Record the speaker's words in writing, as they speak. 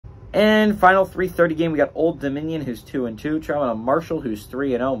And final 3:30 game, we got Old Dominion, who's 2-2, traveling to Marshall, who's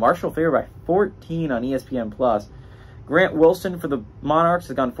 3-0. Marshall favored by 14 on ESPN+. Grant Wilson for the Monarchs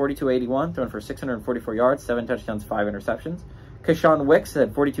has gone 42-81, thrown for 644 yards, 7 touchdowns, 5 interceptions. Keshawn Wicks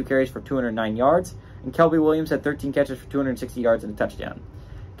had 42 carries for 209 yards, and Kelby Williams had 13 catches for 260 yards and a touchdown.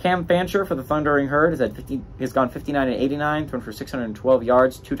 Cam Fancher for the Thundering Herd has gone 59-89, thrown for 612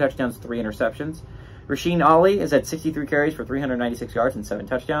 yards, 2 touchdowns, 3 interceptions. Rasheen Ali has had 63 carries for 396 yards and 7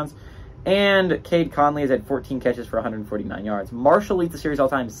 touchdowns. And Cade Conley has had 14 catches for 149 yards. Marshall leads the series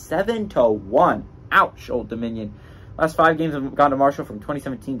all-time 7-1. Ouch, Old Dominion. Last 5 games have gone to Marshall from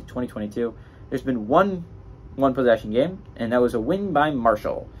 2017 to 2022. There's been one possession game, and that was a win by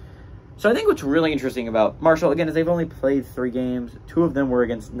Marshall. So I think what's really interesting about Marshall, again, is they've only played 3 games. 2 of them were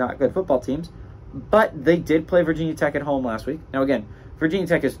against not good football teams, but they did play Virginia Tech at home last week. Now, again, Virginia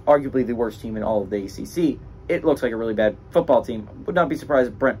Tech is arguably the worst team in all of the ACC. It looks like a really bad football team. Would not be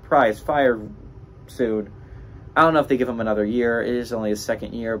surprised if Brent Pry is fired soon. I don't know if they give him another year. It is only his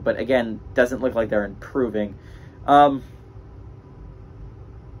 2nd year, but again, doesn't look like they're improving. But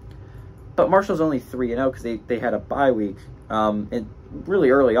Marshall's only 3-0 because they had a bye week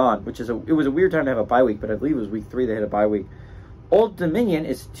really early on, which is it was a weird time to have a bye week, but I believe it was week 3 they had a bye week. Old Dominion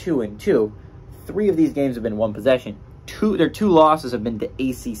is 2-2. 3 of these games have been 1 possession. Their 2 losses have been to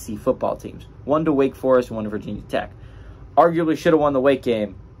ACC football teams. 1 to Wake Forest and 1 to Virginia Tech. Arguably should have won the Wake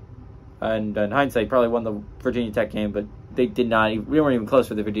game. And in hindsight, probably won the Virginia Tech game, but they did not. We weren't even close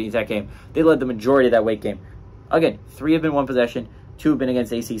for the Virginia Tech game. They led the majority of that Wake game. Again, 3 have been 1 possession. 2 have been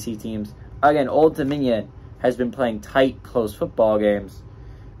against ACC teams. Again, Old Dominion has been playing tight, close football games.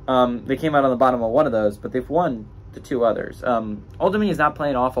 They came out on the bottom of 1 of those, but they've won the 2 others. Old Dominion is not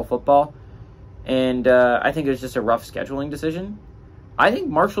playing awful football. And I think it was just a rough scheduling decision. I think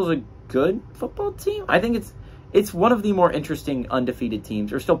Marshall's a good football team. I think it's one of the more interesting undefeated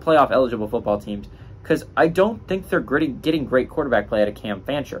teams, or still playoff eligible football teams, because I don't think they're getting great quarterback play out of Cam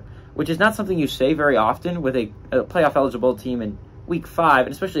Fancher, which is not something you say very often with a playoff eligible team in week 5,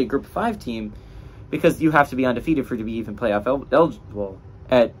 and especially a group 5 team, because you have to be undefeated for it to be even playoff eligible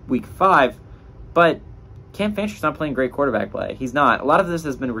at week 5. But Cam Fancher's not playing great quarterback play. He's not. A lot of this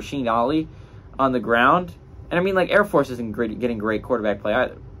has been Rasheen Ali on the ground. And I mean, like, Air Force isn't getting great quarterback play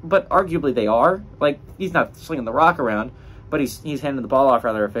either. But arguably they are. Like, he's not slinging the rock around, but he's handing the ball off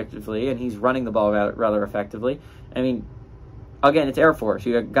rather effectively, and he's running the ball rather effectively. I mean, again, it's Air Force.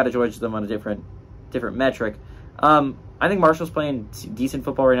 You got to judge them on a different metric. I think Marshall's playing decent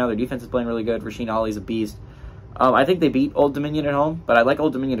football right now. Their defense is playing really good. Rasheen Ali's a beast. I think they beat Old Dominion at home, but I like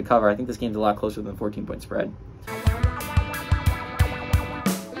Old Dominion to cover. I think this game's a lot closer than the 14-point spread.